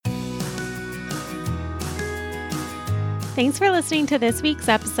Thanks for listening to this week's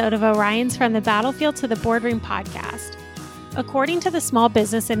episode of Orion's From the Battlefield to the Boardroom podcast. According to the Small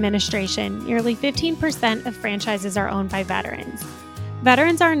Business Administration, nearly 15% of franchises are owned by veterans.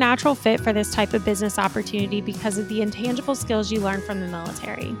 Veterans are a natural fit for this type of business opportunity because of the intangible skills you learn from the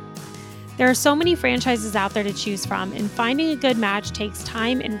military. There are so many franchises out there to choose from, and finding a good match takes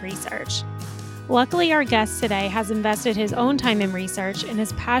time and research. Luckily, our guest today has invested his own time in research and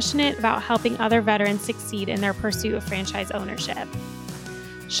is passionate about helping other veterans succeed in their pursuit of franchise ownership.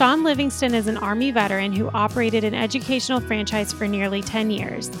 Sean Livingston is an Army veteran who operated an educational franchise for nearly 10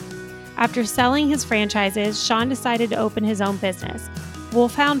 years. After selling his franchises, Sean decided to open his own business,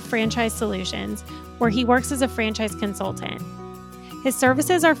 Wolfhound Franchise Solutions, where he works as a franchise consultant. His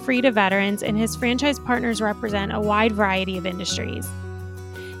services are free to veterans, and his franchise partners represent a wide variety of industries.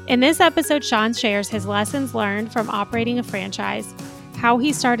 In this episode, Sean shares his lessons learned from operating a franchise, how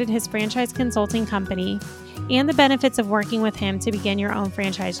he started his franchise consulting company, and the benefits of working with him to begin your own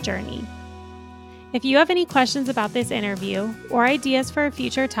franchise journey. If you have any questions about this interview or ideas for a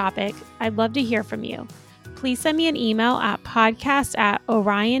future topic, I'd love to hear from you. Please send me an email at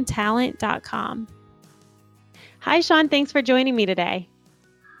podcast@oriontalent.com. Hi, Sean. Thanks for joining me today.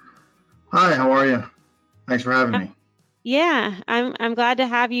 Hi, how are you? Thanks for having me. Yeah, I'm glad to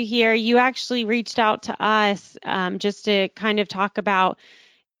have you here. You actually reached out to us just to kind of talk about,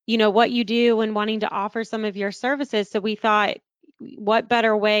 what you do and wanting to offer some of your services. So we thought, what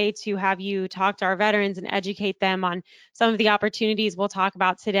better way to have you talk to our veterans and educate them on some of the opportunities we'll talk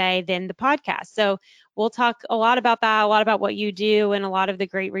about today than the podcast. So we'll talk a lot about that, a lot about what you do, and a lot of the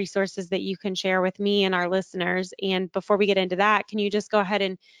great resources that you can share with me and our listeners. And before we get into that, can you just go ahead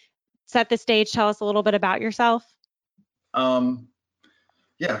and set the stage, tell us a little bit about yourself?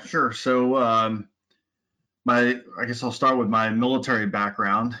 Yeah, sure. So, I guess I'll start with my military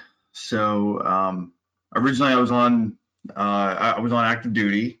background. So, originally I was on active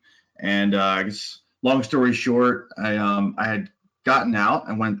duty, and I guess long story short, I had gotten out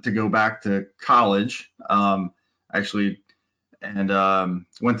and went to go back to college, actually, and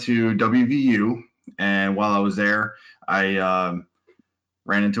went to WVU. And while I was there, I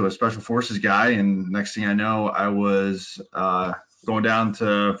ran into a special forces guy, and next thing I know, I was going down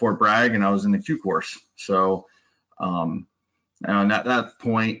to Fort Bragg, and I was in the Q course. So, and at that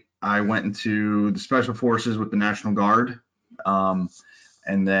point, I went into the special forces with the National Guard, and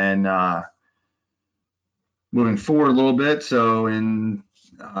then moving forward a little bit. So in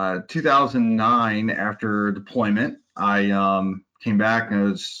 2009, after deployment, I came back, and it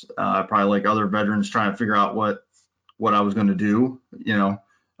was probably like other veterans trying to figure out what I was going to do,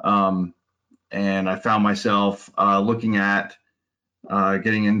 and I found myself looking at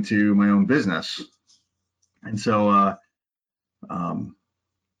getting into my own business. And so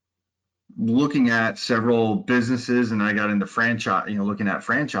looking at several businesses, and I got into looking at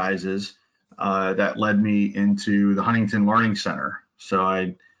franchises that led me into the Huntington Learning Center. So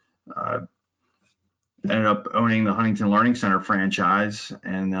I ended up owning the Huntington Learning Center franchise,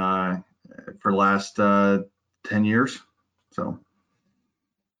 and for the last 10 years. So.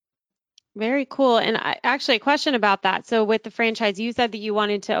 Very cool. And actually, a question about that. So with the franchise, you said that you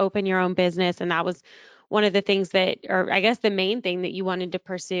wanted to open your own business, and that was one of the things that, or I guess the main thing that you wanted to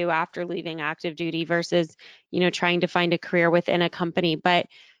pursue after leaving active duty versus, trying to find a career within a company. But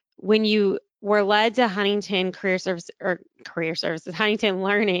when you were led to Huntington Huntington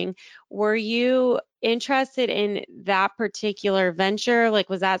Learning, were you interested in that particular venture? Like,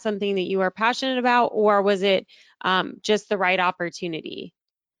 was that something that you were passionate about, or was it just the right opportunity?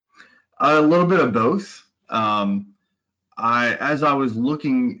 A little bit of both. As I was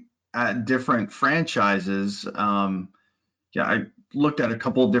looking at different franchises, I looked at a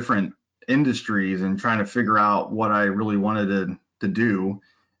couple of different industries and trying to figure out what I really wanted to do.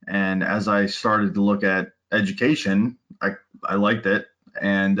 And as I started to look at education, I liked it.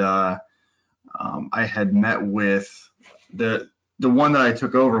 And I had met with the one that I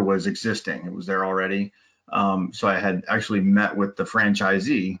took over was existing. It was there already. So I had actually met with the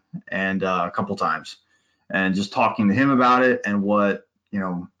franchisee and a couple times, and just talking to him about it and what he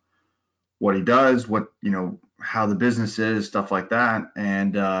does, how the business is, stuff like that.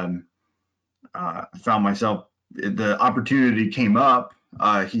 And I found myself, the opportunity came up.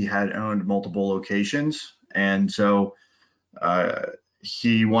 He had owned multiple locations, and so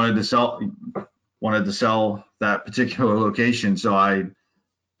he wanted to sell that particular location. So I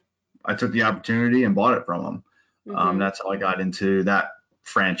took the opportunity and bought it from him. Mm-hmm. That's how I got into that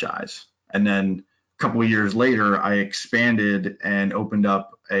franchise. And then a couple of years later, I expanded and opened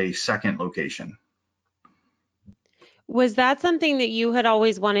up a second location. Was that something that you had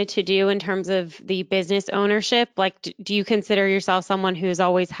always wanted to do in terms of the business ownership? Like, do you consider yourself someone who's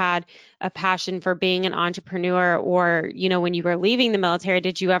always had a passion for being an entrepreneur? Or, when you were leaving the military,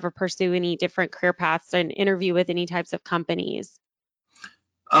 did you ever pursue any different career paths and interview with any types of companies?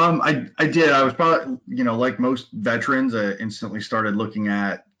 I did. I was probably, like most veterans, I instantly started looking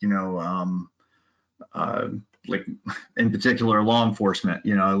at, uh, like in particular law enforcement.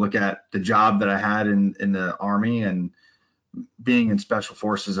 I look at the job that I had in the Army, and being in special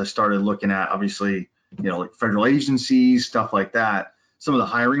forces, I started looking at obviously, like federal agencies, stuff like that. Some of the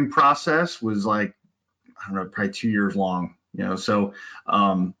hiring process was like, I don't know, probably 2 years long, so,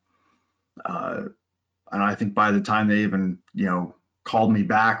 uh, and I think by the time they even, called me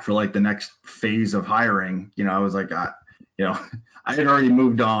back for like the next phase of hiring, I was like, you know, I had already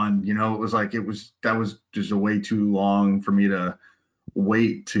moved on, it was like, that was just a way too long for me to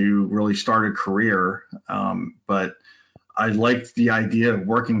wait to really start a career. But I liked the idea of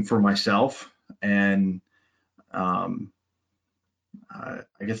working for myself, and um,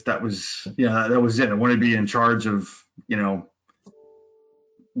 I guess that was, that was it. I wanted to be in charge of,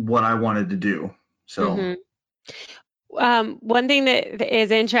 what I wanted to do. So, Hmm. One thing that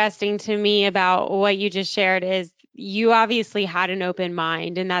is interesting to me about what you just shared is you obviously had an open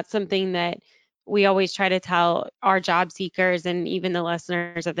mind, and that's something that we always try to tell our job seekers and even the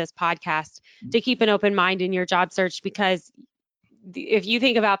listeners of this podcast to keep an open mind in your job search, because if you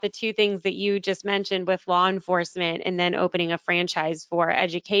think about the two things that you just mentioned with law enforcement and then opening a franchise for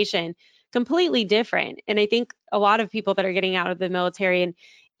education, completely different. And I think a lot of people that are getting out of the military, and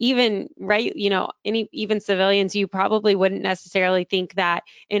even right, any even civilians, you probably wouldn't necessarily think that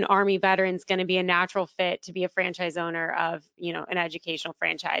an Army veteran's going to be a natural fit to be a franchise owner of, an educational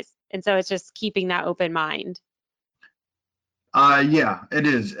franchise. And so it's just keeping that open mind. yeah, it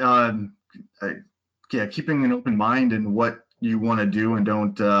is. I, yeah, keeping an open mind in what you want to do, and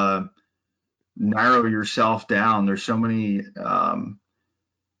don't narrow yourself down. There's so many.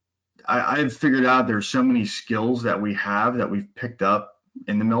 I've figured out there's so many skills that we have that we've picked up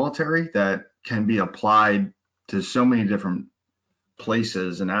in the military that can be applied to so many different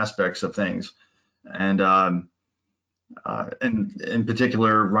places and aspects of things. And in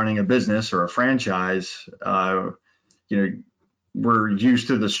particular, running a business or a franchise, you know, we're used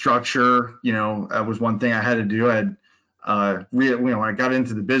to the structure. That was one thing I had to do. I had, when I got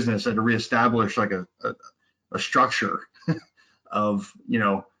into the business, I had to reestablish like a structure of,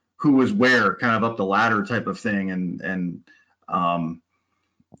 who was where, kind of up the ladder type of thing, and um,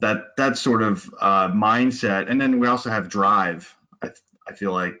 that sort of mindset. And then we also have drive. I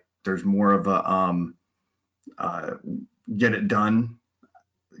feel like there's more of a uh, get it done,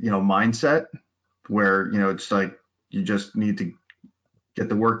 mindset, where it's like you just need to get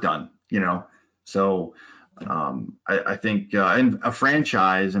the work done. So I think in a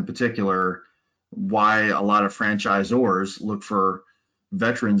franchise in particular, why a lot of franchisors look for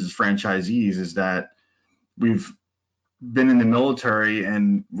veterans as franchisees is that we've been in the military,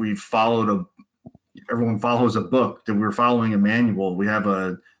 and we've followed everyone follows a book, that we're following a manual.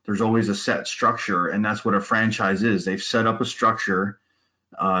 There's always a set structure, and that's what a franchise is. They've set up a structure,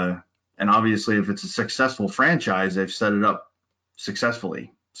 and obviously if it's a successful franchise, they've set it up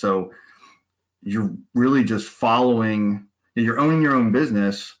successfully. So you're really just you're owning your own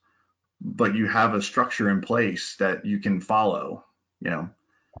business, but you have a structure in place that you can follow.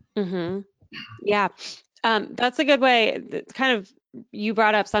 Hmm. Yeah. That's a good way. Kind of, you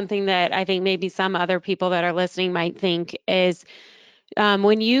brought up something that I think maybe some other people that are listening might think is,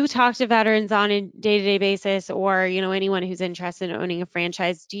 when you talk to veterans on a day-to-day basis, or anyone who's interested in owning a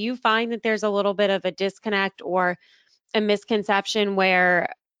franchise, do you find that there's a little bit of a disconnect or a misconception where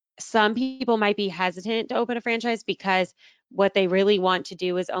some people might be hesitant to open a franchise because what they really want to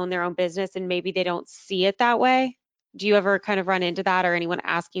do is own their own business, and maybe they don't see it that way? Do you ever kind of run into that, or anyone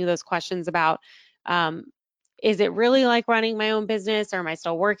asking you those questions about, um, is it really like running my own business, or am I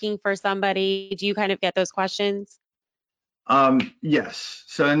still working for somebody? Do you kind of get those questions? Yes.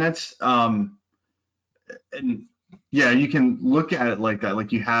 So, and that's and yeah, you can look at it like that.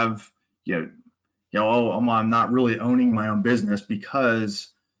 Like you have, you know, oh, I'm not really owning my own business because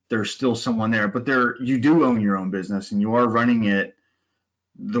there's still someone there, but you do own your own business, and you are running it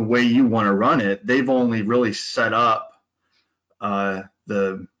the way you want to run it. They've only really set up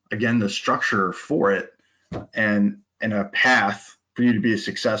the structure for it, and a path for you to be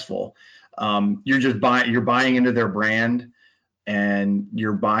successful. You're buying into their brand, and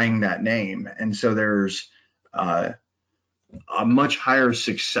you're buying that name, and so there's uh, a much higher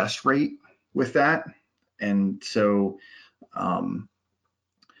success rate with that. And so,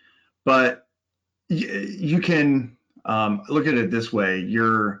 but you can, Look at it this way: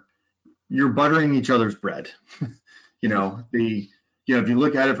 you're buttering each other's bread. If you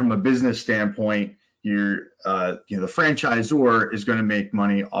look at it from a business standpoint, the franchisor is going to make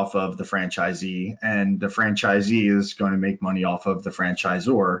money off of the franchisee, and the franchisee is going to make money off of the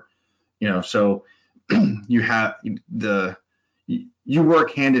franchisor. So you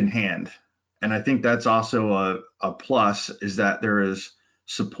work hand in hand, and I think that's also a plus, is that there is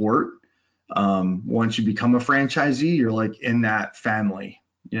support. Once you become a franchisee, you're like in that family.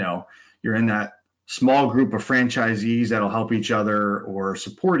 You're in that small group of franchisees that'll help each other or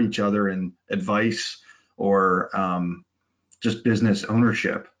support each other in advice or just business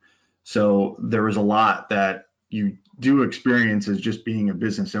ownership. So there was a lot that you do experience as just being a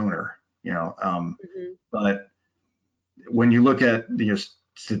business owner, but when you look at the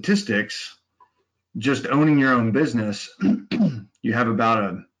statistics, just owning your own business, you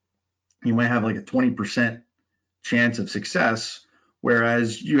might have like a 20% chance of success,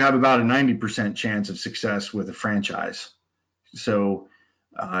 whereas you have about a 90% chance of success with a franchise. So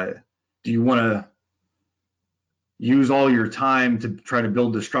do you want to use all your time to try to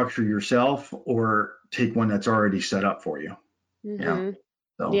build the structure yourself, or take one that's already set up for you?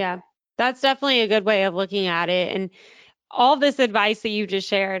 Yeah, that's definitely a good way of looking at it. And all this advice that you just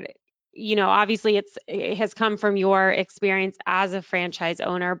shared, obviously it has come from your experience as a franchise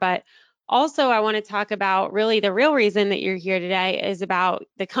owner, but also I want to talk about really the real reason that you're here today is about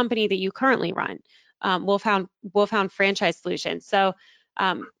the company that you currently run, Wolfhound Franchise Solutions. So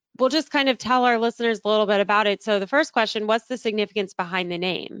we'll just kind of tell our listeners a little bit about it. So the first question, what's the significance behind the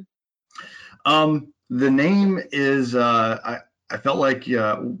name? The name is, I felt like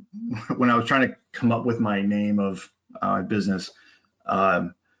when I was trying to come up with my name of business, I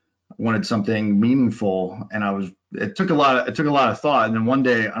wanted something meaningful, and it took a lot of thought. And then one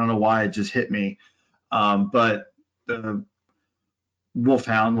day, I don't know why, it just hit me. But the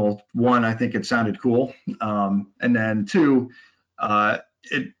Wolfhound, well, one, I think it sounded cool. And then two,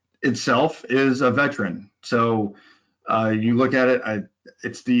 it itself is a veteran. So you look at it,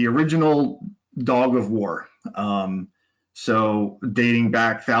 it's the original dog of war. So dating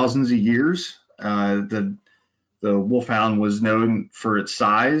back thousands of years, the Wolfhound was known for its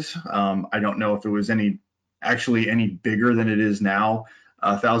size. I don't know if it was any bigger than it is now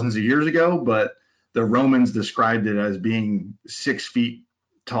thousands of years ago, but the Romans described it as being 6 feet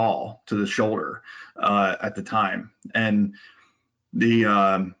tall to the shoulder at the time. And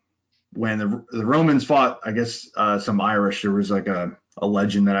when the Romans fought, I guess, some Irish, there was like a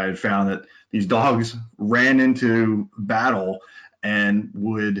legend that I had found that these dogs ran into battle and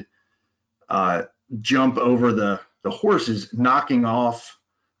would jump over the horses, knocking off,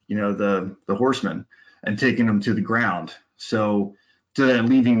 the horsemen and taking them to the ground. So then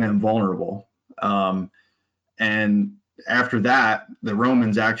leaving them vulnerable. And after that, the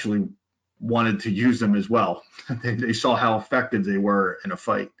Romans actually wanted to use them as well. They saw how effective they were in a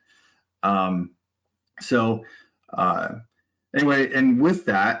fight. Anyway, and with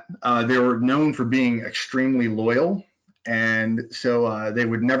that, they were known for being extremely loyal. And so they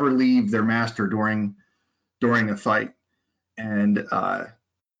would never leave their master during a fight. And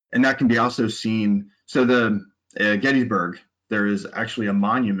that can be also seen. So the Gettysburg, there is actually a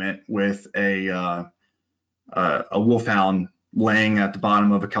monument with a wolfhound laying at the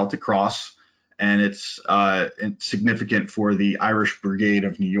bottom of a Celtic cross, and it's significant for the Irish Brigade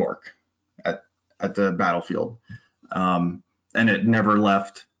of New York at the battlefield. And it never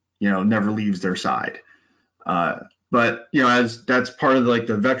never leaves their side. But as that's part of like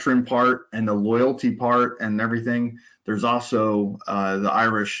the veteran part and the loyalty part and everything, there's also the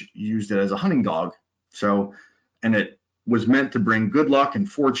Irish used it as a hunting dog. So, and it was meant to bring good luck and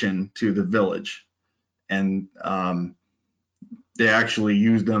fortune to the village. And they actually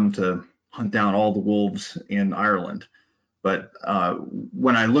used them to hunt down all the wolves in Ireland. But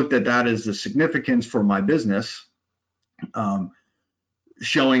when I looked at that as the significance for my business,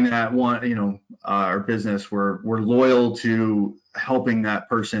 showing that our business, we're loyal to helping that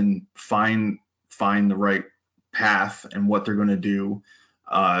person find the right path and what they're going to do.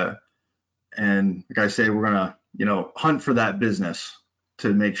 And like I say, we're going to, hunt for that business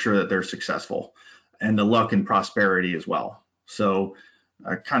to make sure that they're successful, and the luck and prosperity as well. So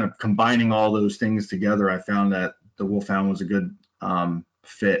kind of combining all those things together, I found that the Wolfhound was a good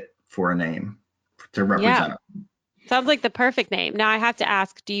fit for a name to represent it. Sounds like the perfect name. Now I have to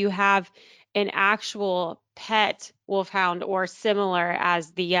ask, do you have an actual pet wolfhound or similar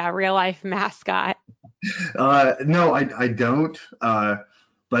as the real life mascot? No, I don't.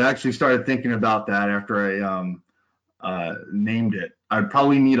 But I actually started thinking about that after I named it. I'd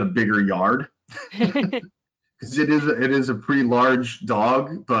probably need a bigger yard 'cause it is a pretty large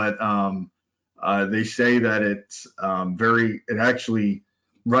dog, but they say that it's it actually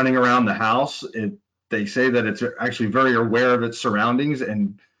running around the house. They say that it's actually very aware of its surroundings,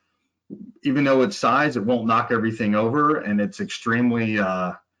 and even though its size, it won't knock everything over, and it's extremely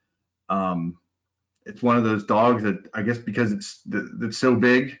it's one of those dogs that I guess because it's so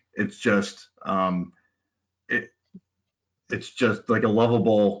big, it's just it's just like a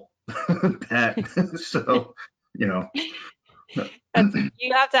lovable pet. So, you know.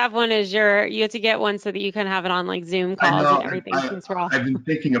 You have to have one as you have to get one so that you can have it on like Zoom I calls and know. everything since we're all. I've been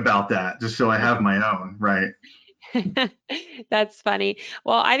thinking about that just so I have my own, right? That's funny.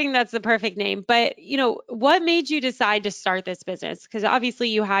 Well, I think that's the perfect name. But, what made you decide to start this business? Because obviously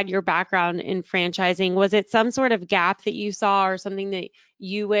you had your background in franchising. Was it some sort of gap that you saw or something that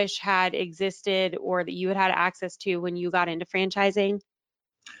you wish had existed or that you had access to when you got into franchising?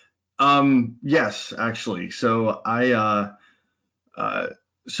 Yes, actually. So when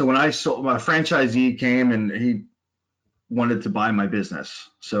I sold, my franchisee came and he wanted to buy my business.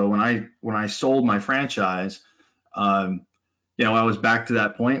 So when I sold my franchise, um, I was back to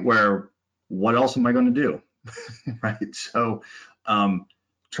that point where what else am I going to do? Right. So,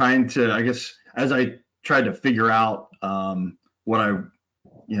 trying to, I guess, as I tried to figure out what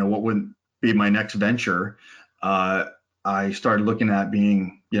would be my next venture, I started looking at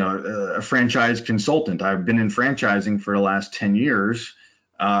being, a franchise consultant. I've been in franchising for the last 10 years.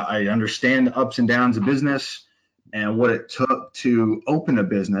 I understand the ups and downs of business and what it took to open a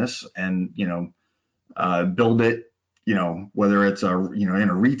business and, build it, whether it's in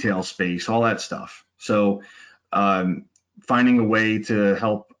a retail space, all that stuff. So, finding a way to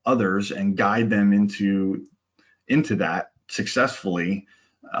help others and guide them into that successfully,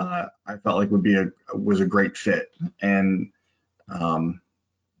 I felt like was a great fit. And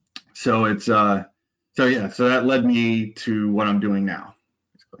so so that led me to what I'm doing now.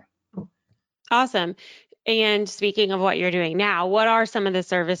 Awesome. And speaking of what you're doing now, what are some of the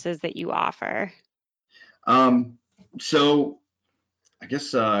services that you offer? So I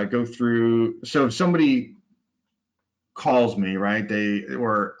guess go through. So if somebody calls me, right,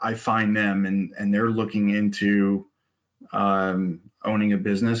 or I find them and they're looking into owning a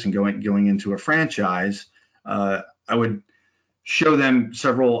business and going into a franchise, I would show them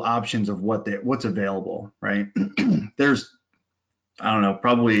several options of what's available, right? There's, I don't know,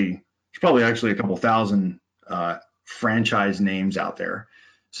 there's probably actually a couple thousand franchise names out there.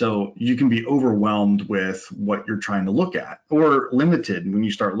 So you can be overwhelmed with what you're trying to look at or limited when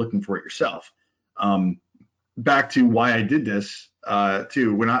you start looking for it yourself. Back to why I did this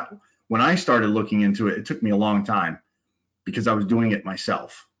too. When I started looking into it, it took me a long time because I was doing it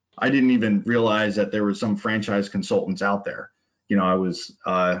myself. I didn't even realize that there were some franchise consultants out there. I was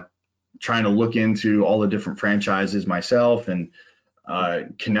trying to look into all the different franchises myself and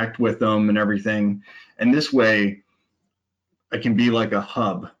connect with them and everything. And this way, I can be like a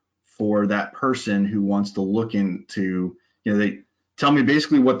hub for that person who wants to look into, they tell me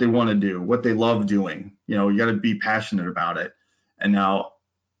basically what they want to do, what they love doing. You got to be passionate about it. And now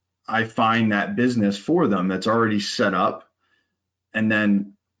I find that business for them that's already set up and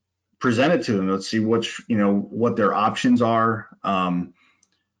then present it to them. Let's see what their options are. I'm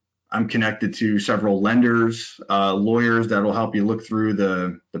connected to several lenders, lawyers that will help you look through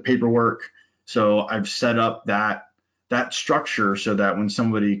the paperwork. So I've set up that structure so that when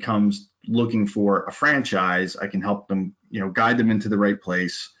somebody comes looking for a franchise, I can help them, guide them into the right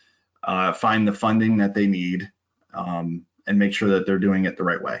place, find the funding that they need, and make sure that they're doing it the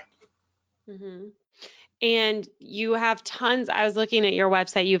right way. Mm-hmm. And you have tons, I was looking at your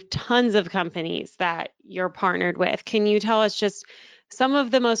website, you have tons of companies that you're partnered with. Can you tell us just some of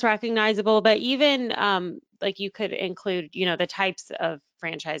the most recognizable, but even like you could include, the types of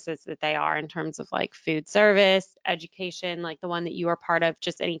franchises that they are in terms of like food service, education, like the one that you are part of,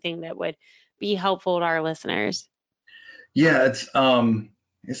 just anything that would be helpful to our listeners? Yeah, I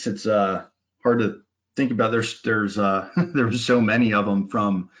guess it's hard to think about. There's there's so many of them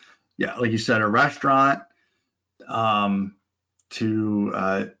from, yeah, like you said, a restaurant, to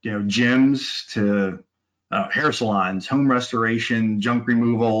gyms, to hair salons, home restoration, junk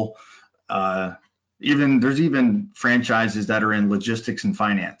removal. There's even franchises that are in logistics and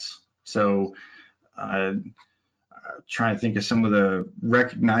finance. So trying to think of some of the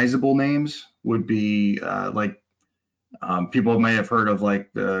recognizable names would be like people may have heard of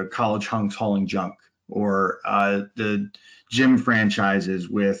like the college hunks hauling junk, or the gym franchises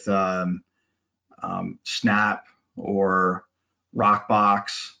with Snap or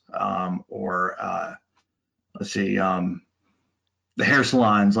Rockbox, or let's see, the hair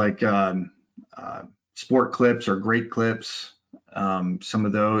salons like Sport Clips or Great Clips, some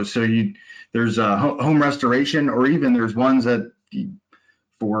of those. So there's home restoration, or even there's ones that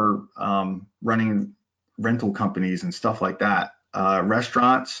for running rental companies and stuff like that.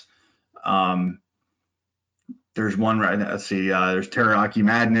 Restaurants. There's one right. Let's see. There's Teriyaki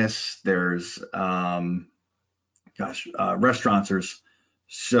Madness. There's restaurants.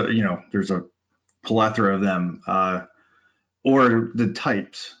 There's a plethora of them. Or the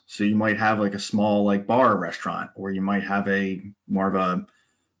types. So you might have like a small like bar restaurant, or you might have a more of a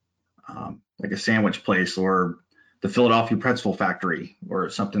like a sandwich place, or the Philadelphia Pretzel Factory,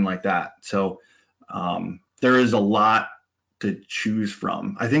 or something like that. So there is a lot to choose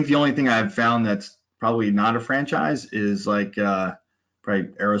from. I think the only thing I've found that's probably not a franchise is like probably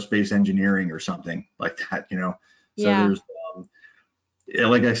aerospace engineering or something like that, So Yeah. there's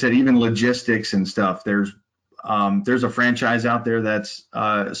like I said, even logistics and stuff. There's a franchise out there that's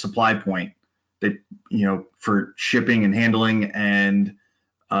Supply Point. They, for shipping and handling and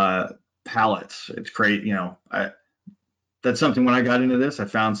pallets. It's great. That's something when I got into this, I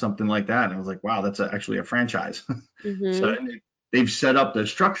found something like that, and I was like, wow, that's actually a franchise. So they've set up the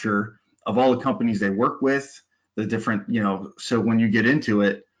structure of all the companies they work with, the different, so when you get into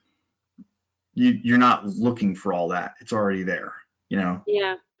it, you're not looking for all that. It's already there,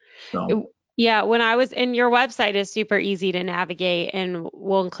 Yeah. So. Yeah, when I was in your website is super easy to navigate, and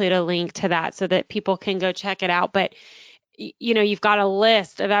we'll include a link to that so that people can go check it out. But you've got a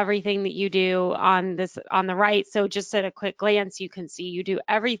list of everything that you do on the right. So just at a quick glance, you can see you do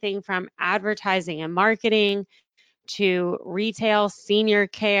everything from advertising and marketing to retail, senior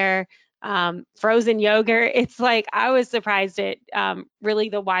care, frozen yogurt. It's like I was surprised at really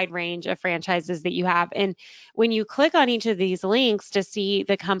the wide range of franchises that you have. And when you click on each of these links to see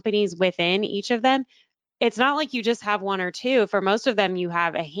the companies within each of them, it's not like you just have one or two. For most of them, you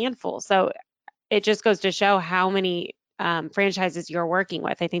have a handful. So it just goes to show how many franchises you're working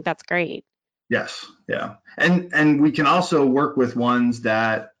with. I think that's great. Yes, yeah, and we can also work with ones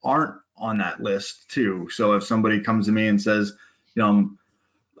that aren't on that list too. So if somebody comes to me and says,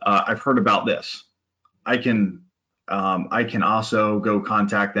 I've heard about this, I can also go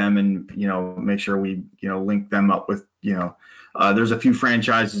contact them and make sure we link them up with there's a few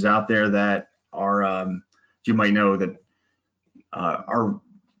franchises out there that are you might know that are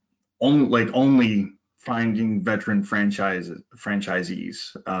only finding veteran franchisees.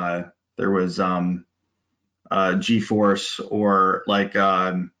 There was G-Force, or like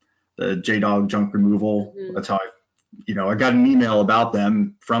the J-Dog Junk Removal. That's how I got an email about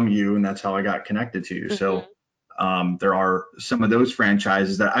them from you, and that's how I got connected to you. So there are some of those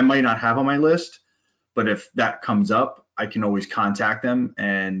franchises that I might not have on my list, but if that comes up, I can always contact them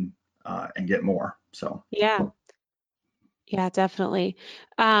and get more. So yeah, definitely.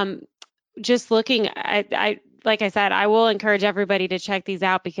 Just looking, I like I said, I will encourage everybody to check these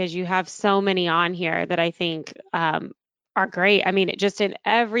out because you have so many on here that I think are great. I mean, just in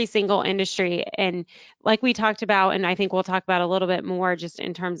every single industry. And like we talked about, and I think we'll talk about a little bit more just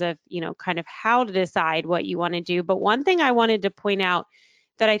in terms of, kind of how to decide what you want to do. But one thing I wanted to point out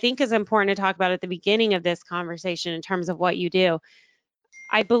that I think is important to talk about at the beginning of this conversation in terms of what you do.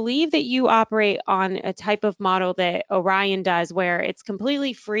 I believe that you operate on a type of model that Orion does, where it's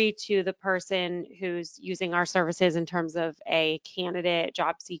completely free to the person who's using our services in terms of a candidate,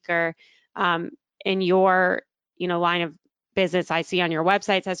 job seeker. In your, line of business, I see on your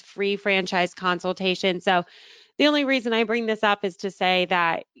website says free franchise consultation. So the only reason I bring this up is to say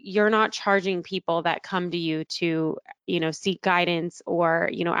that you're not charging people that come to you to, seek guidance or,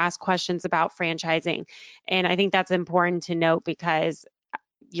 ask questions about franchising. And I think that's important to note because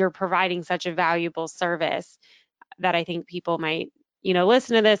you're providing such a valuable service that I think people might,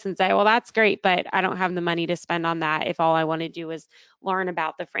 listen to this and say, well, that's great, but I don't have the money to spend on that if all I want to do is learn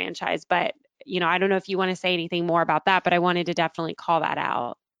about the franchise. But, I don't know if you want to say anything more about that, but I wanted to definitely call that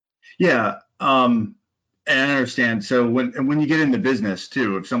out. Yeah. And I understand. So when you get into business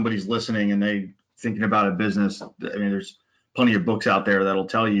too, if somebody's listening and they thinking about a business, I mean, there's plenty of books out there that'll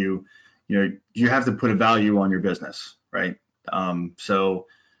tell you, you have to put a value on your business, right? So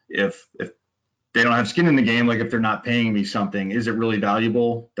if they don't have skin in the game, like if they're not paying me something, is it really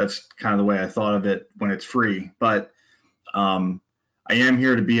valuable? That's kind of the way I thought of it when it's free. But I am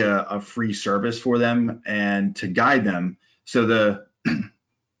here to be a free service for them and to guide them. So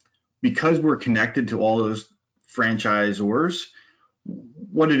because we're connected to all those franchisors,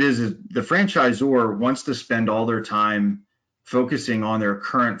 what it is the franchisor wants to spend all their time focusing on their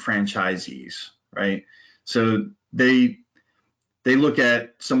current franchisees, right? So they look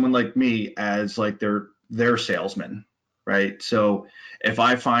at someone like me as like their salesman, right? So if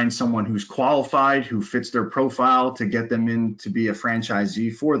I find someone who's qualified, who fits their profile to get them in to be a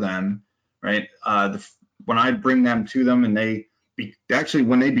franchisee for them, right? When I bring them to them and actually,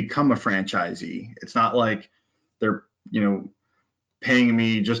 when they become a franchisee, it's not like they're, paying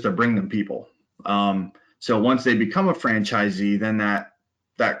me just to bring them people. So once they become a franchisee, then that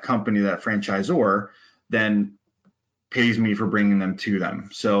company, that franchisor, then pays me for bringing them to them.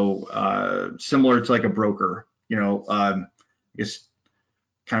 So similar to like a broker, I guess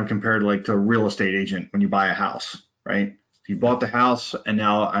kind of compared like to a real estate agent when you buy a house, right? You bought the house and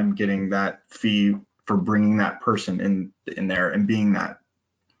now I'm getting that fee for bringing that person in there and being that.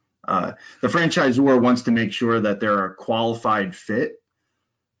 The franchisor wants to make sure that they're a qualified fit.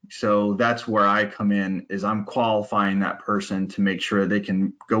 So that's where I come in, is I'm qualifying that person to make sure they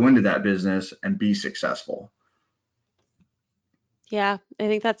can go into that business and be successful. Yeah, I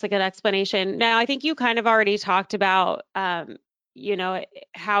think that's a good explanation. Now, I think you kind of already talked about,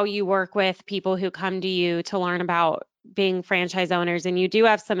 how you work with people who come to you to learn about being franchise owners, and you do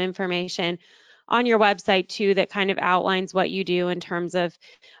have some information on your website too that kind of outlines what you do in terms of,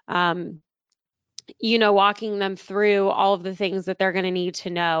 um, walking them through all of the things that they're going to need to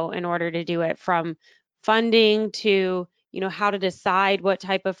know in order to do it, from funding to, how to decide what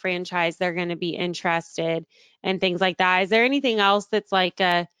type of franchise they're going to be interested and things like that. Is there anything else that's like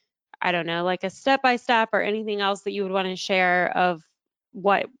I don't know, like a step by step or anything else that you would want to share of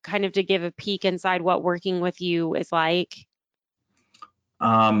what kind of to give a peek inside what working with you is like?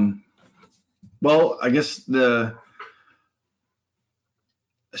 Well, I guess the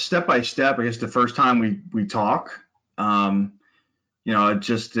step by step, I guess the first time we talk,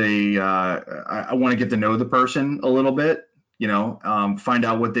 just I want to get to know the person a little bit, find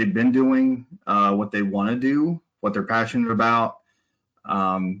out what they've been doing, what they want to do, what they're passionate about.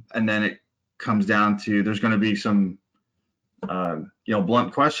 And then it comes down to, there's going to be some,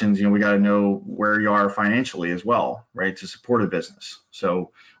 blunt questions. We got to know where you are financially as well, right, to support a business.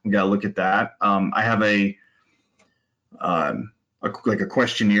 So we got to look at that. I have like a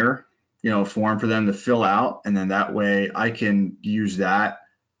questionnaire, form for them to fill out, and then that way I can use that,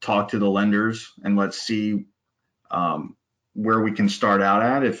 talk to the lenders, and let's see where we can start out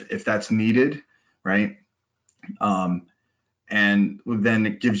at if that's needed, right? And then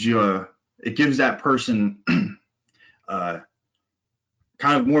it gives that person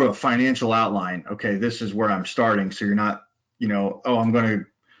kind of more of a financial outline. Okay, this is where I'm starting. So you're not, I'm going to,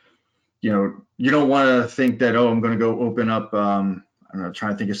 you don't want to think that, I'm going to go open up, I don't know,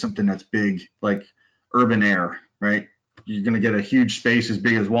 trying to think of something that's big, like Urban Air, right? You're going to get a huge space as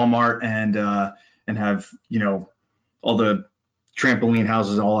big as Walmart and have, all the trampoline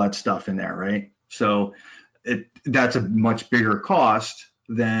houses, all that stuff in there, right? So that's a much bigger cost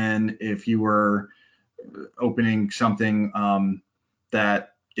than if you were opening something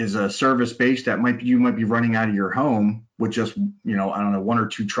that is a service base that you might be running out of your home with just, I don't know, one or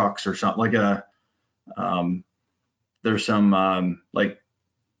two trucks or something, like there's some like,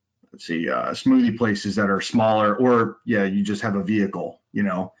 let's see, smoothie places that are smaller, or you just have a vehicle,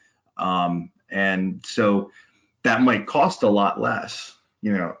 and so that might cost a lot less,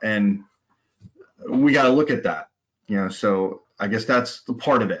 and we got to look at that, so I guess that's the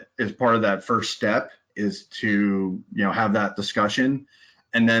part of it, is part of that first step is to, have that discussion.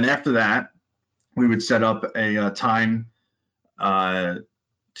 And then after that, we would set up a time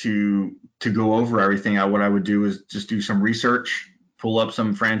to go over everything. What I would do is just do some research, pull up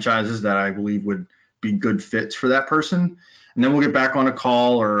some franchises that I believe would be good fits for that person. And then we'll get back on a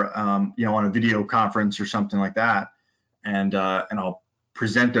call or, on a video conference or something like that. And I'll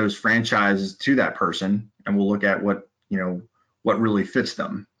present those franchises to that person, and we'll look at what really fits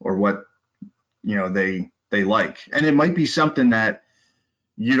them, or what, they like. And it might be something that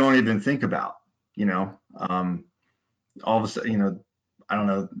you don't even think about, all of a sudden, I don't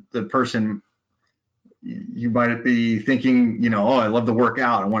know, the person, you might be thinking, I love to work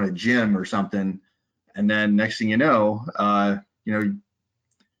out, I want a gym or something. And then next thing you know, but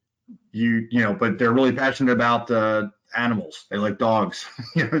they're really passionate about animals. They like dogs.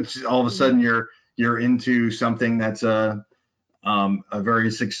 All of a sudden you're into something that's a very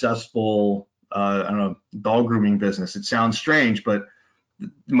successful, I don't know, dog grooming business. It sounds strange, but it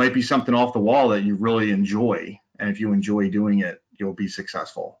might be something off the wall that you really enjoy. And if you enjoy doing it, you'll be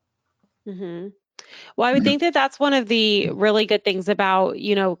successful. Mm-hmm. Well, I would think that that's one of the really good things about,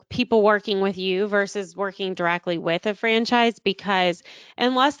 people working with you versus working directly with a franchise, because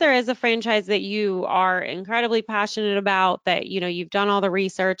unless there is a franchise that you are incredibly passionate about, that, you've done all the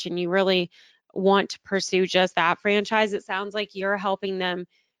research and you really want to pursue just that franchise, it sounds like you're helping them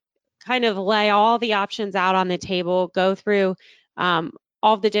kind of lay all the options out on the table, go through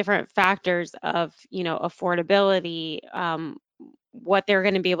all the different factors of, affordability, what they're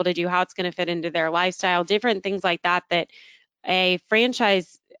going to be able to do, how it's going to fit into their lifestyle, different things like that, that a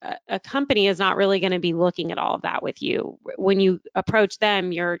franchise, a company is not really going to be looking at all of that with you. When you approach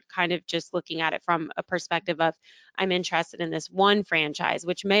them, you're kind of just looking at it from a perspective of, I'm interested in this one franchise,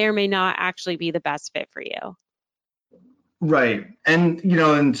 which may or may not actually be the best fit for you. Right. And,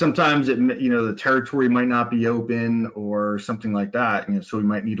 and sometimes the territory might not be open or something like that, so we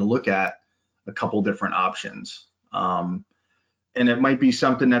might need to look at a couple different options. And it might be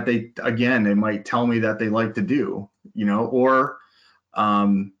something that they might tell me that they like to do, or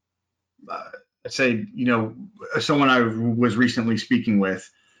say, someone I was recently speaking with,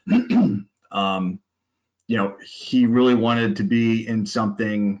 he really wanted to be in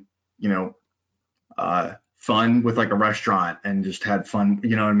something, fun with like a restaurant and just had fun,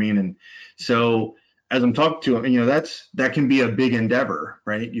 you know what I mean? And so as I'm talking to him, that can be a big endeavor,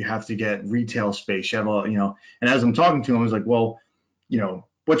 right? You have to get retail space, you have all, and as I'm talking to him, I was like, well,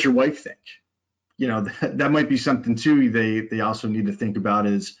 what's your wife think? That might be something too. They also need to think about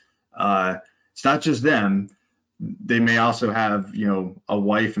is, it's not just them. They may also have, a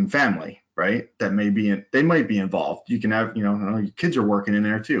wife and family, right? That they might be involved. You can have, your kids are working in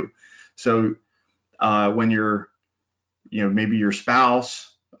there too. So when you're, maybe your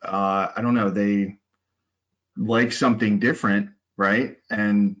spouse, I don't know, they like something different, right?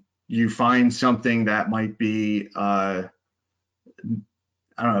 And you find something that might be, I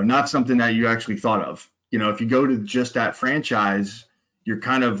don't know, not something that you actually thought of. If you go to just that franchise, you're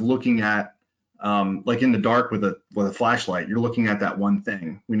kind of looking at, like in the dark with a flashlight, you're looking at that one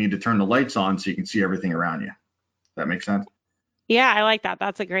thing. We need to turn the lights on so you can see everything around you. That makes sense? Yeah, I like that.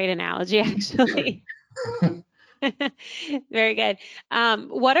 That's a great analogy, actually. Very good.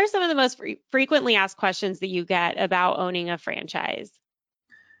 What are some of the most frequently asked questions that you get about owning a franchise?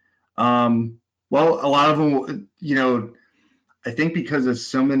 Well, a lot of them, I think because of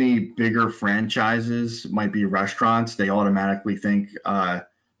so many bigger franchises, might be restaurants, they automatically think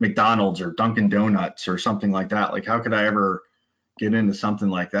McDonald's or Dunkin' Donuts or something like that. Like, how could I ever get into something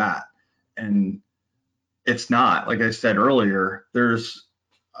like that? And it's not. Like I said earlier, there's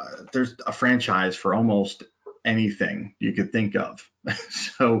a franchise for almost anything you could think of.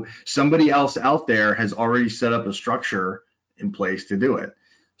 So somebody else out there has already set up a structure in place to do it.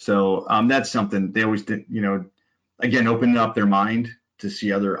 So that's something they always did, again, open up their mind to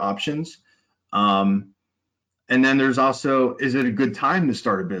see other options. And then there's also, is it a good time to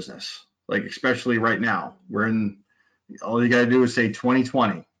start a business? Like, especially right now, all you got to do is say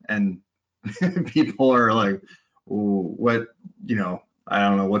 2020 and people are like, what, I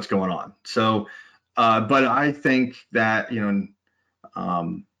don't know what's going on. So, but I think that,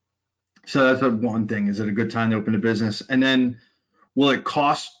 so that's one thing. Is it a good time to open a business? And then will it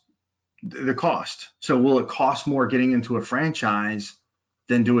cost the cost? So will it cost more getting into a franchise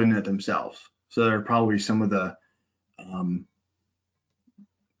than doing it themselves? So there are probably some of the, I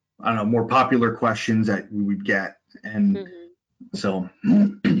don't know, more popular questions that we would get. And so.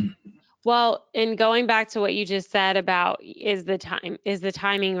 Well, and going back to what you just said about is the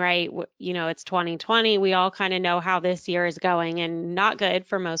timing right? It's 2020. We all kind of know how this year is going and not good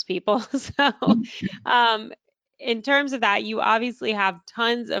for most people. So, in terms of that, you obviously have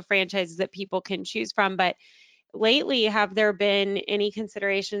tons of franchises that people can choose from, but lately, have there been any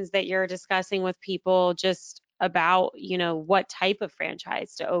considerations that you're discussing with people just about, what type of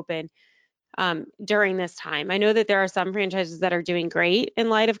franchise to open during this time? I know that there are some franchises that are doing great in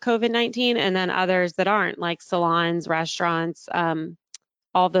light of COVID-19, and then others that aren't, like salons, restaurants, all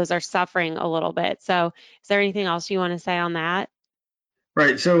of those are suffering a little bit. So is there anything else you want to say on that?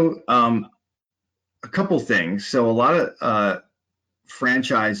 Right. So a couple things. So a lot of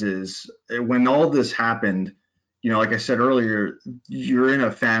franchises, when all this happened, like I said earlier, you're in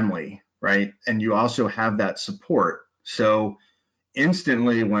a family, right? And you also have that support. So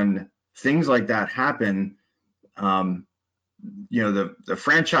instantly when things like that happen, the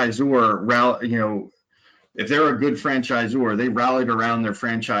franchisor, if they're a good franchisor, they rallied around their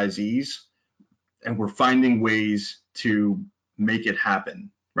franchisees and were finding ways to make it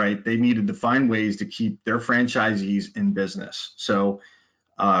happen, right? They needed to find ways to keep their franchisees in business. So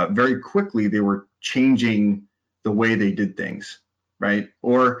very quickly, they were changing the way they did things, right?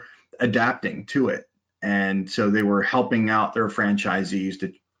 Or adapting to it. And so they were helping out their franchisees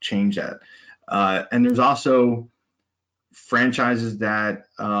to change that. And there's also franchises that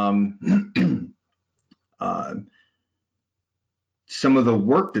some of the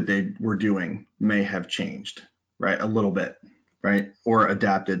work that they were doing may have changed, right? A little bit. right, or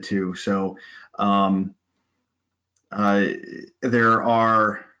adapted to. So there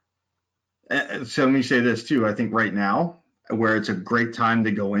are, so let me say this too. I think right now, where it's a great time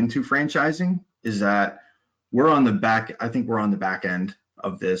to go into franchising is that I think we're on the back end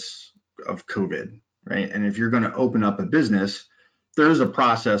of this, of COVID, right? And if you're going to open up a business, there's a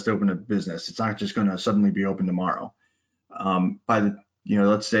process to open a business. It's not just going to suddenly be open tomorrow. By the,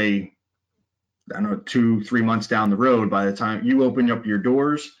 let's say, I don't know, 2-3 months down the road, by the time you open up your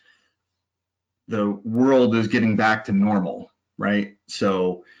doors, the world is getting back to normal, right?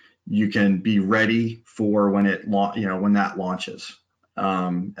 So you can be ready for when when that launches.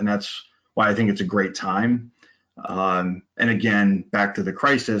 And that's why I think it's a great time. And again, back to the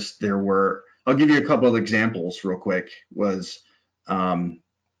crisis, I'll give you a couple of examples real quick, was Huntington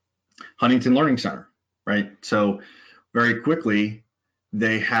Learning Center, right? So very quickly,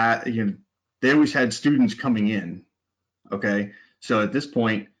 they always had students coming in, okay? So at this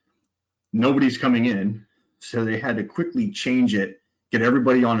point, nobody's coming in, so they had to quickly change it, get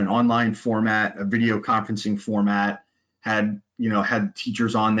everybody on an online format, a video conferencing format, had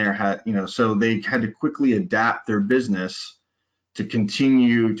teachers on there, so they had to quickly adapt their business to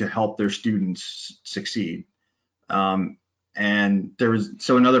continue to help their students succeed. And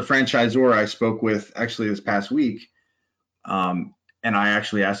another franchisor I spoke with actually this past week, and I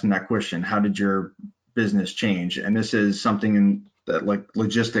actually asked him that question: how did your business change? And this is something that like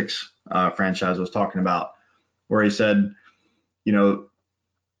logistics franchise was talking about, where he said,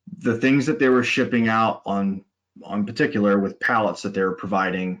 the things that they were shipping out on particular with pallets that they were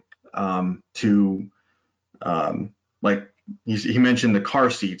providing to like he mentioned the car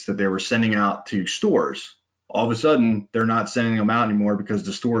seats that they were sending out to stores. All of a sudden, they're not sending them out anymore because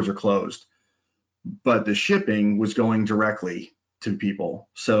the stores are closed, but the shipping was going directly to people.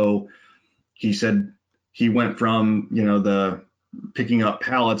 So he said he went from the picking up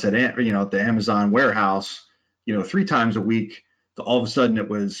pallets at the Amazon warehouse 3 times a week to all of a sudden it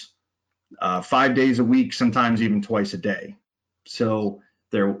was 5 days a week, sometimes even twice a day. So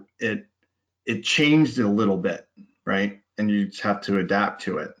it changed it a little bit, right? And you just have to adapt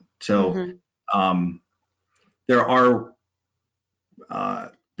to it. So there are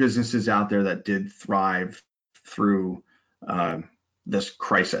businesses out there that did thrive through this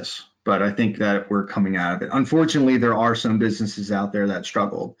crisis, but I think that we're coming out of it. Unfortunately, there are some businesses out there that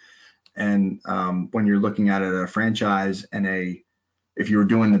struggled. And when you're looking at it, a franchise and if you were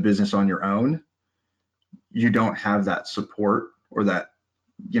doing the business on your own, you don't have that support, or that,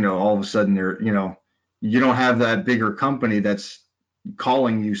 all of a sudden you don't have that bigger company that's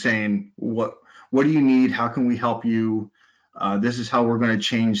calling you saying, what do you need? How can we help you? This is how we're going to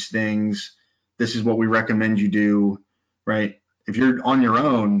change things. This is what we recommend you do, right? If you're on your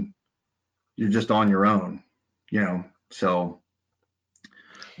own, you're just on your own, so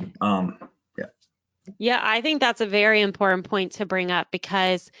Yeah, I think that's a very important point to bring up,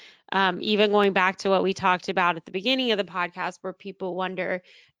 because even going back to what we talked about at the beginning of the podcast, where people wonder,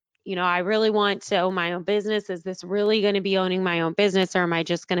 I really want to own my own business. Is this really going to be owning my own business, or am I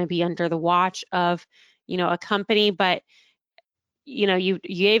just going to be under the watch of, a company? But, you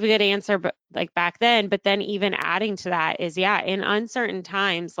gave a good answer, but like back then, but then even adding to that is, in uncertain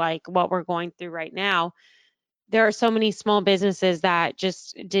times, like what we're going through right now, there are so many small businesses that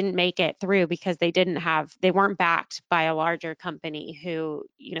just didn't make it through because they weren't backed by a larger company who,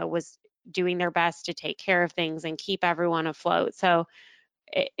 was doing their best to take care of things and keep everyone afloat. So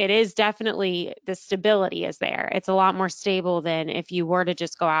it is definitely, the stability is there. It's a lot more stable than if you were to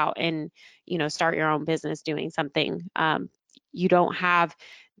just go out and, start your own business doing something. You don't have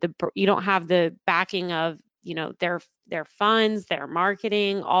the backing of, their funds, their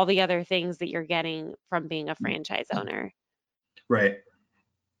marketing, all the other things that you're getting from being a franchise owner. Right.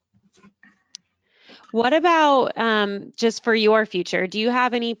 What about just for your future? Do you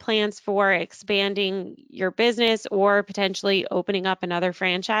have any plans for expanding your business or potentially opening up another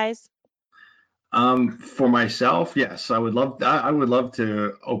franchise? For myself, yes, I would love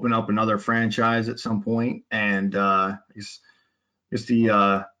to open up another franchise at some point, and it's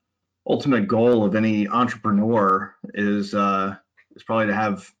the ultimate goal of any entrepreneur is probably to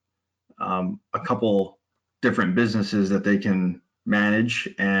have a couple different businesses that they can manage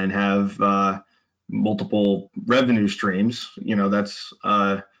and have multiple revenue streams. That's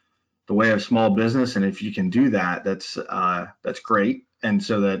the way of small business, and if you can do that, that's great. And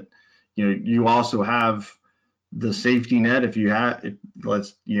so that you also have the safety net. If you have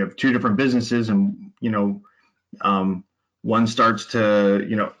 2 different businesses, and one starts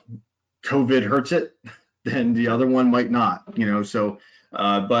to COVID hurts it, then the other one might not. So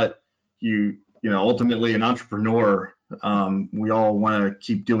but ultimately an entrepreneur, we all want to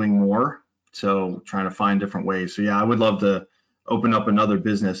keep doing more. So trying to find different ways. So yeah, I would love to open up another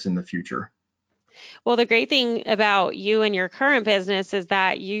business in the future. Well, the great thing about you and your current business is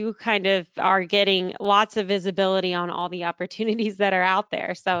that you kind of are getting lots of visibility on all the opportunities that are out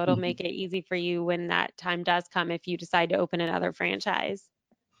there. So it'll make it easy for you when that time does come if you decide to open another franchise.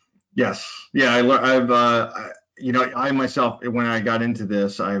 Yes. Yeah. I myself, when I got into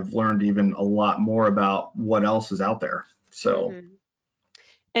this, I've learned even a lot more about what else is out there. So, Mhm.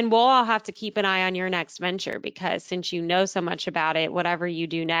 And we'll all have to keep an eye on your next venture because since you know so much about it, whatever you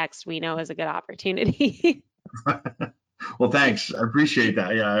do next, we know is a good opportunity. well, thanks. I appreciate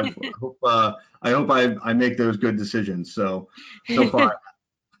that. Yeah. I hope I make those good decisions. So far.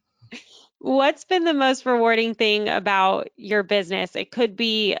 What's been the most rewarding thing about your business? It could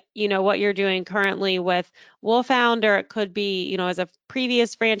be, what you're doing currently with Wolfhound, or it could be, as a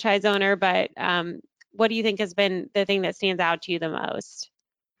previous franchise owner, but what do you think has been the thing that stands out to you the most?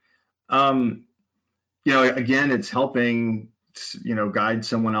 Um, again, it's helping, guide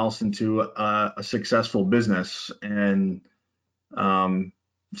someone else into a successful business and um,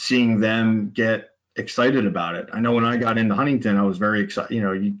 seeing them get excited about it. I know when I got into Huntington, I was very excited.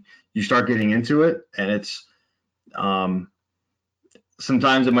 You start getting into it, and it's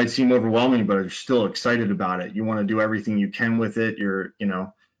sometimes it might seem overwhelming, but you're still excited about it. You want to do everything you can with it.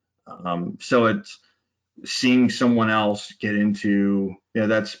 So it's seeing someone else get into,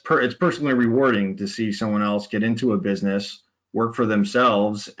 it's personally rewarding to see someone else get into a business, work for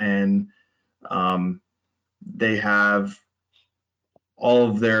themselves, and they have all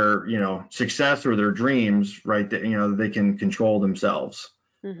of their, success or their dreams, right? That, they can control themselves.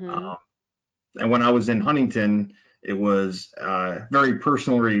 Mm-hmm. And when I was in Huntington, it was very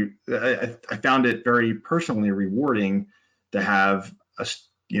personally, I found it very personally rewarding to have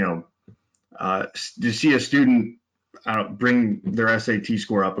to see a student bring their SAT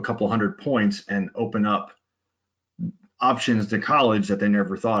score up a couple hundred points and open up options to college that they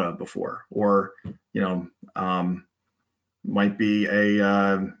never thought of before, or might be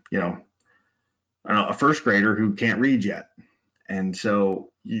a first grader who can't read yet, and so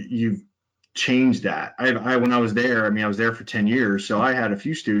you've changed that. When I was there, I was there for 10 years, so I had a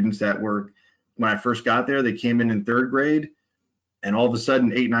few students that were, when I first got there, they came in third grade, and all of a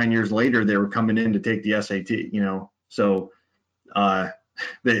sudden 8-9 years later they were coming in to take the SAT. So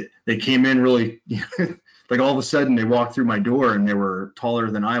they came in really like all of a sudden they walked through my door and they were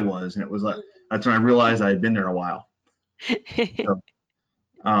taller than I was, and it was like that's when I realized I had been there a while. So,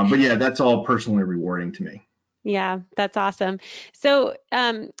 but yeah, that's all personally rewarding to me. Yeah, that's awesome. So,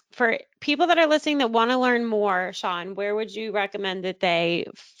 for people that are listening that want to learn more, Sean, where would you recommend that they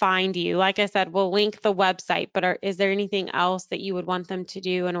find you? Like I said, we'll link the website, but is there anything else that you would want them to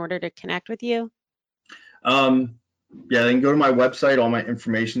do in order to connect with you? Yeah, they can go to my website. All my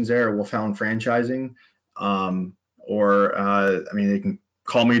information's there. Wolfhound Franchising, or they can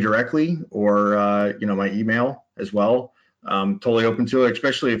call me directly, or my email as well. Totally open to it,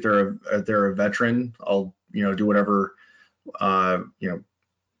 especially if they're a veteran. I'll do whatever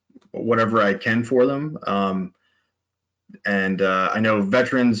whatever I can for them. And I know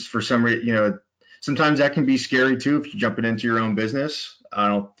veterans, for some reason, sometimes that can be scary too if you're jumping into your own business.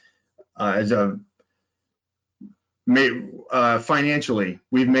 Financially,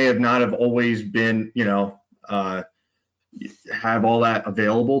 we may have not have always been, have all that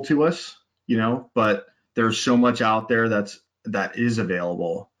available to us, but there's so much out there that is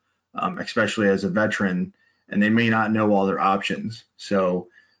available, especially as a veteran, and they may not know all their options. So,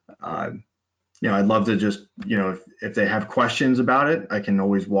 I'd love to just, if they have questions about it, I can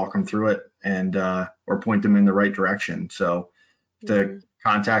always walk them through it and or point them in the right direction. So to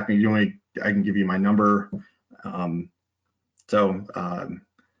contact me, I can give you my number. I don't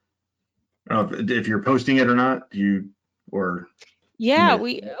know if you're posting it or not. Yeah,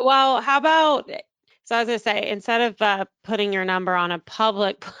 how about, so I was gonna say, instead of putting your number on a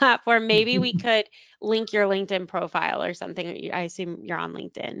public platform, maybe we could link your LinkedIn profile or something. I assume you're on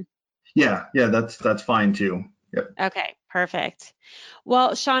LinkedIn. Yeah, that's fine too. Yep. Okay, perfect.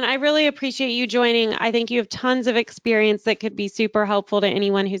 Well, Sean, I really appreciate you joining. I think you have tons of experience that could be super helpful to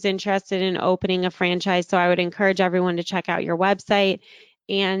anyone who's interested in opening a franchise. So I would encourage everyone to check out your website.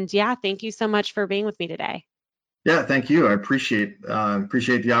 And yeah, thank you so much for being with me today. Yeah, thank you. I appreciate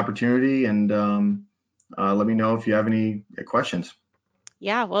the opportunity, and let me know if you have any questions.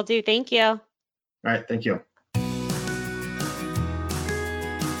 Yeah, will do. Thank you. All right, thank you.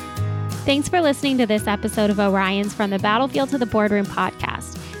 Thanks for listening to this episode of Orion's From the Battlefield to the Boardroom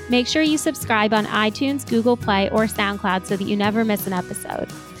podcast. Make sure you subscribe on iTunes, Google Play, or SoundCloud so that you never miss an episode.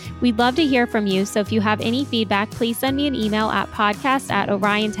 We'd love to hear from you, so if you have any feedback, please send me an email at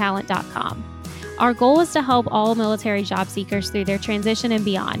podcast@oriontalent.com. Our goal is to help all military job seekers through their transition and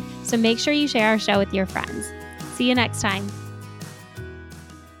beyond, so make sure you share our show with your friends. See you next time.